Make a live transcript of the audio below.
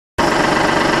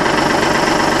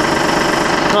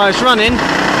Right, it's running.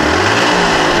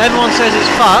 Everyone says it's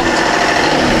fucked.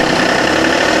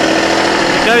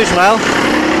 It goes well.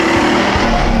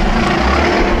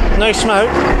 No smoke.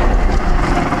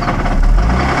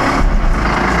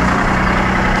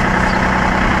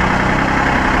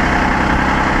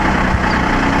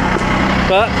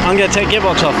 But I'm going to take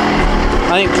gearbox off.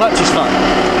 I think clutch is fucked.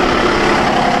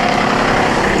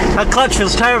 That clutch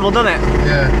feels terrible, doesn't it?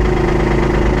 Yeah.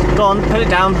 Go on, put it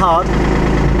down hard.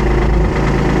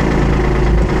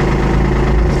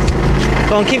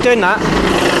 Go on, keep doing that.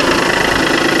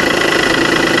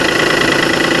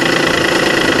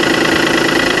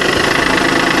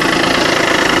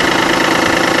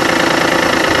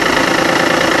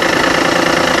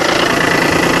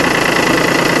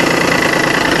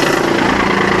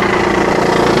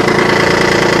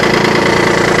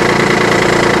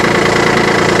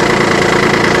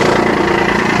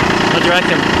 What do you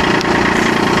reckon?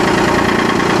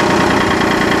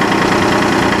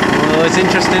 Oh, it's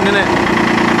interesting, isn't it?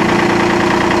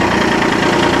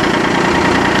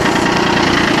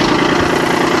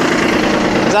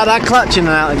 Is that clutch in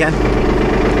and out again?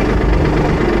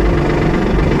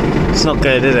 It's not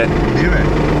good, is it? Hear it?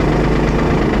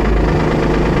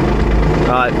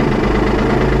 Right.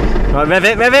 Right, rev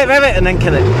it, and then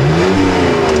kill it.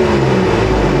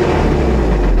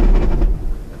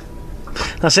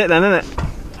 That's it then, isn't it?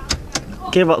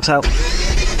 Gearbox out.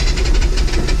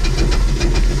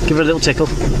 Give it a little tickle.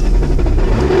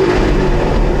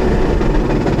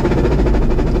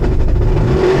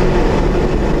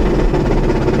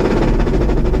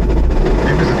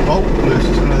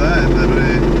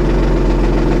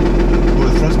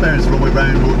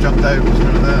 Jumped out, was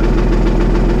none of that.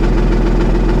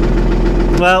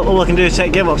 Well, all I can do is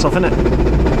take gearbox off, innit?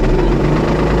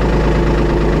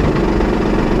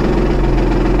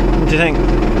 What do you think?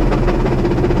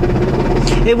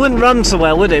 It wouldn't run so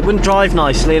well, would it? It wouldn't drive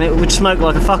nicely, and it would smoke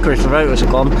like a fucker if the rotors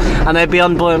had gone, and there'd be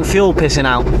unbuoyant fuel pissing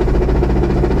out.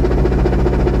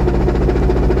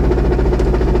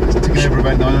 It's ticking over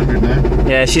about 900 now.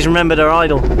 Yeah, she's remembered her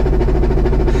idol.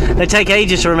 They take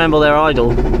ages to remember their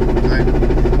idol.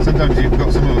 Sometimes you've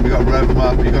got some of them, you've got to rev them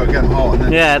up, you've got to get them hot. And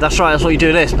then, yeah, that's right, that's what you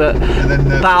do this, but and then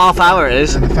about half hour it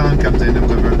is. And the fan comes in and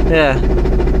whatever. Yeah.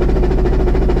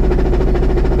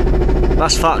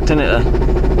 That's fucked, isn't it?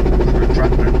 Like a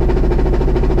tractor.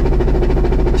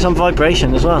 Some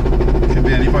vibration as well. Shouldn't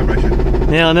be any vibration.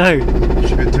 Yeah, I know. It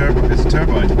should be a turbo. It's a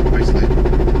turbine, basically.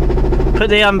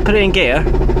 Put it in gear.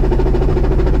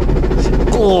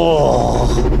 Oh.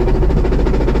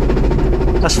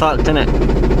 That's fucked, isn't it?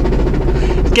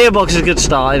 Gearbox is a good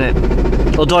start, isn't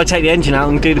it? Or do I take the engine out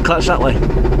and do the clutch that way?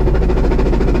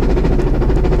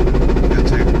 Good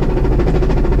too.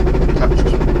 Clutch,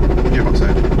 gearbox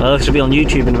out. Well, this will be on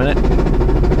YouTube in a minute.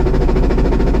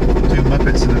 Two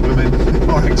Muppets in a blooming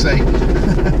rx8.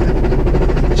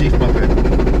 Chief Muppet.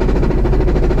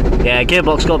 Yeah,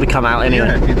 gearbox got to come out anyway.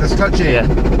 Yeah, let's clutch it in. Yeah.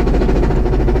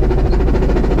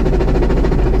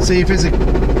 See if it's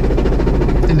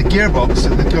in the gearbox,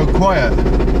 it'll go quiet.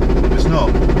 It's not.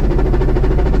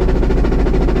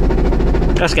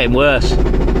 That's getting worse.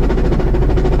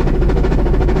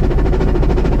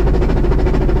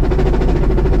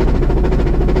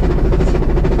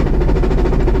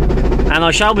 And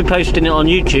I shall be posting it on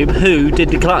YouTube who did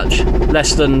the clutch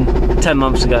less than 10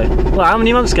 months ago. Well, how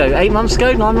many months ago? 8 months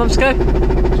ago? 9 months ago?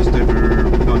 Just over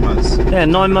 9 months. Yeah,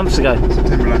 9 months ago.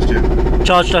 September last year.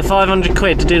 Charged her 500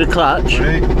 quid to do the clutch.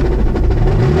 Ready?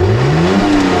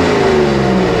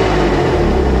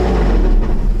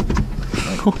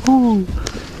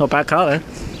 Not a bad car then.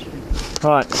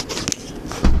 Right.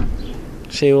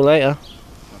 See you all later.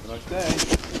 Have a nice day.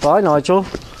 Bye, Nigel.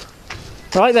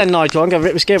 Right then, Nigel, I'm going to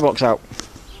rip this gearbox out.